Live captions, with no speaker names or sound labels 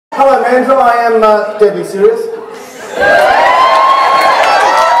Hello Mandurah, I am deadly serious.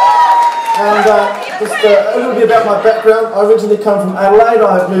 And just a little bit about my background. I originally come from Adelaide.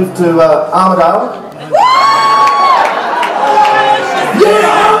 I moved to Armadale. Yeah,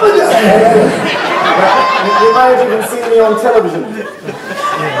 Armadale! You may have even seen me on television. It's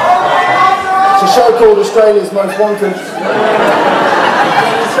a show called Australia's Most Wanted.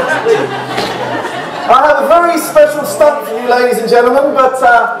 I have a very special stunt for you, ladies and gentlemen, but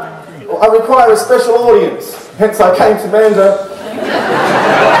I require a special audience. Hence I came to Mandurah.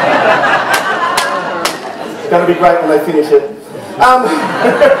 It's going to be great when they finish it. I've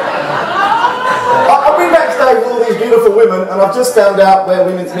been backstage with all these beautiful women, and I've just found out where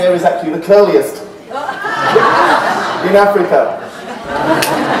women's hair is actually the curliest. In Africa.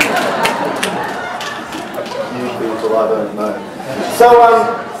 You people, I don't know. So,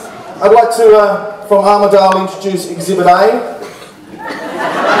 I'd like to, from Armadale, introduce Exhibit A.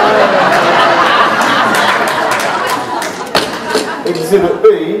 Exhibit B.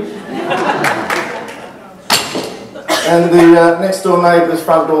 And the next door neighbour's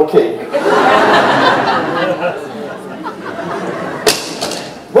front door key.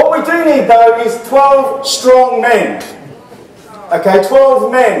 What we do need though is 12 strong men. Okay,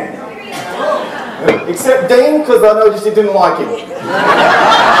 12 men. Except Dean, because I noticed you didn't like him.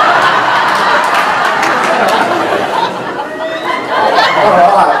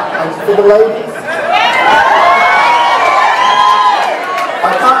 Alright, and for the ladies. I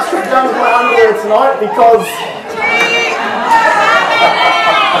can't strip down with my underwear tonight because...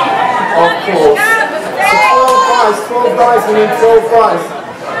 Of course. So 12 guys, we need 12 guys.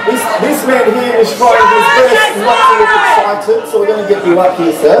 This man here is trying his best not to look excited, so we're going to get you up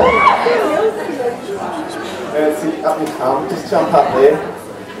here, sir. See, up you come, just jump up there.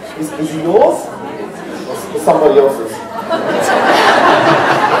 Is he yours? Or somebody else's? I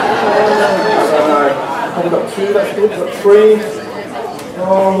don't know. Probably got 2, that's good. Got 3.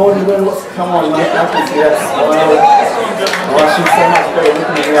 Oh, Lord, what's... Come on, mate. I can see that smile. Oh, she's so much better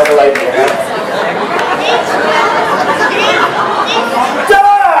looking than the other lady.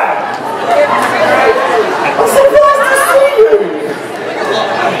 Dad! I'm surprised to see you!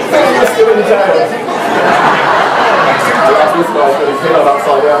 You're still in jail. I like this guy's got his head on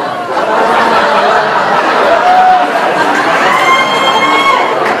upside down.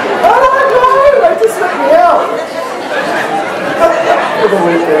 I don't know! They just let me out. For the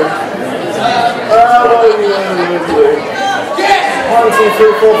weekend. Oh, yeah. 1, 2,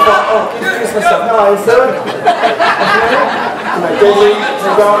 3, 4, 5. Oh, introduce myself. How are you, sir? Deadly.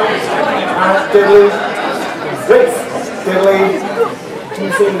 We're going. Deadly. Ritz. Deadly. Can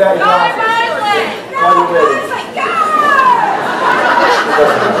you see that? Why are you ready?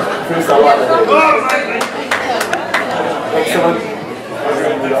 Chris, I like that. Excellent.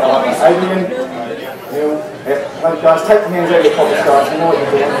 Adrian. Right, guys, take your hands out of your pockets, guys. You know what you're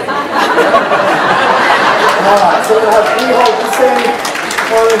doing. Alright, so we're going to have 3 hold descend.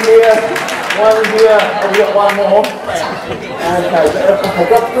 1 here. 1 here. And we've got 1 more. Okay,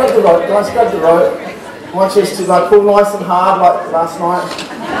 grab the rope, guys. Grab the rope. I want you to like pull nice and hard like last night.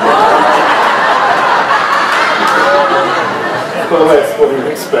 Well, that's what you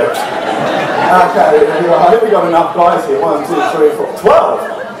expect. Okay, I think we got enough guys here. 1, 2, 3, 4,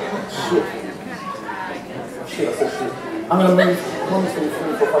 12. Shit. Shit, I said shit. I'm going to move 1, 2, 3,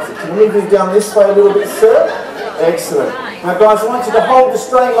 4, 5, 6. Can we move down this way a little bit, sir? Excellent. Now, guys, I want you to hold the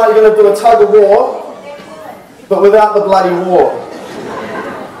string like you're going to do a tug of war, but without the bloody war.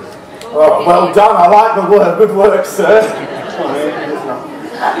 Oh, well done. I like the word. Good work, sir.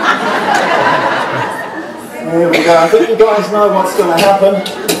 There we go. I think you guys know what's going to happen.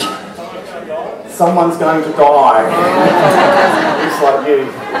 Someone's going to die. Just like you.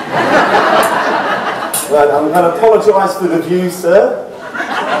 But I'm going to apologise for the view, sir.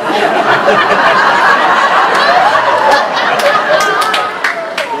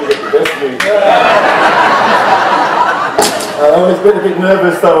 You get the best view. I always get a bit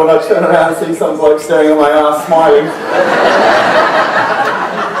nervous though when I turn around and see some bloke staring at my ass smiling.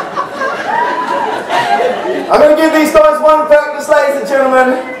 I'm going to give these guys 1 practice, ladies and gentlemen.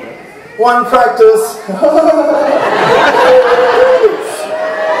 1 practice.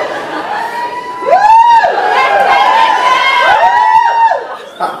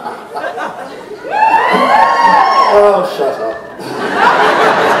 Oh, shut up.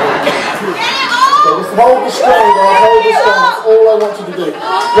 So just hold the string, guys. Hold the string. That's all I want you to do.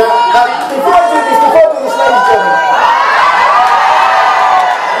 Now, before I do this, ladies and gentlemen.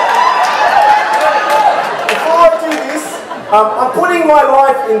 I'm putting my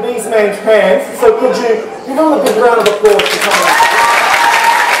life in these men's hands, so could you give them a big round of applause for coming?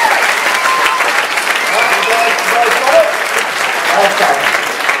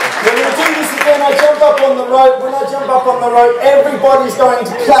 up on the rope, everybody's going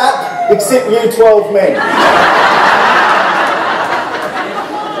to clap except you 12 men.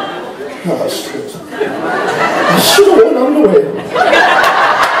 Oh shit. I should have worn underwear.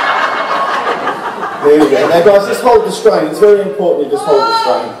 There we go. Now guys, just hold the strain. It's very important you just hold the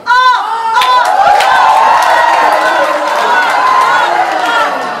strain.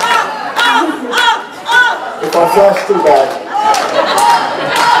 If I flash too bad.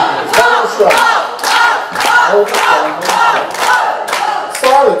 Hold the strain. Hold the strain.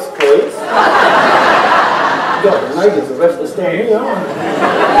 Silence, please. God, the neighbours are restless down here, aren't they?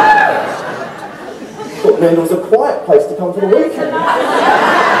 Thought Mandurah was a quiet place to come for the weekend.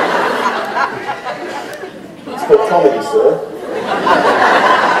 It's called comedy, sir.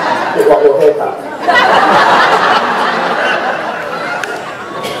 Bit like your haircut.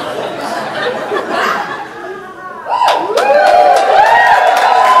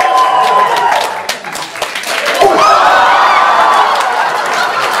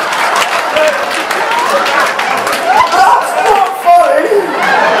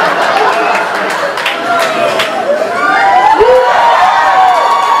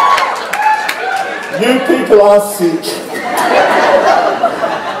 You people are sick.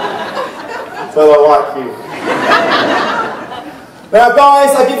 So I like you. Now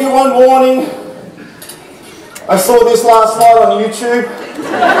guys, I give you one warning. I saw this last night on YouTube.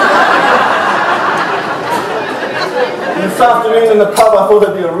 And this afternoon in the pub I thought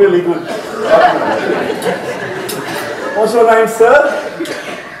it'd be a really good... What's your name, sir?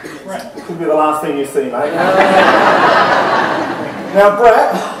 Brett. Could be the last thing you see, mate. Now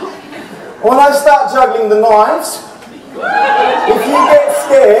Brett, when I start juggling the knives, if you get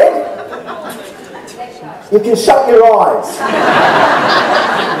scared, you can shut your eyes.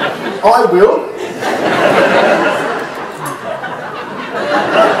 I will.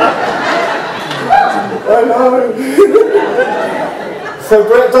 I know. So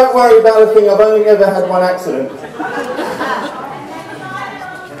Brett, don't worry about a thing. I've only ever had one accident.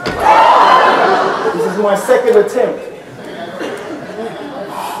 This is my second attempt.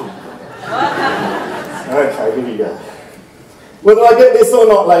 Okay, here we go. Whether I get this or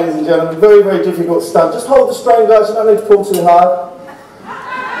not, ladies and gentlemen, very, very difficult stuff. Just hold the strain, guys. You don't need to pull too hard.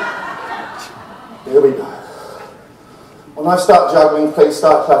 Here we go. When I start juggling, please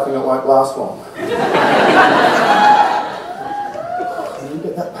start clapping. It won't last long. Can you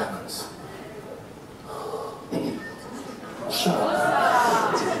get that balance? Shut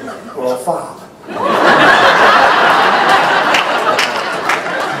up. Or I'll fart.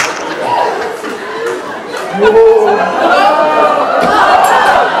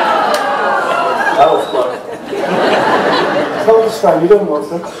 That was close. Hold the strain, you don't want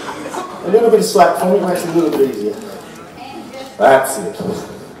to. A little bit of slack for me makes it a little bit easier. That's it.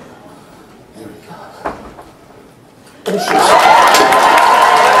 There we go.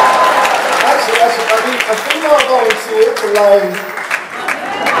 Actually, I think I'll volunteer to lay.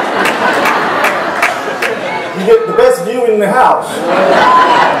 You get the best view in the house.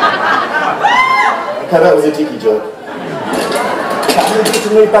 Okay, that was a cheeky joke. You need to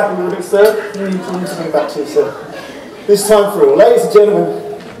move back a little bit, sir. You need to move back too, sir. This time through. Ladies and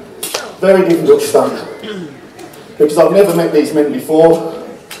gentlemen, very difficult stunt. Because I've never met these men before,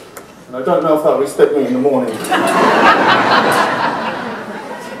 and I don't know if they'll respect me in the morning. Just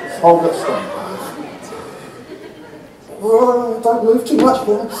hold that strain. Oh, don't move too much,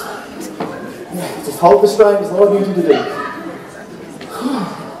 boys. Yeah, just hold the strain, is all I need you to do.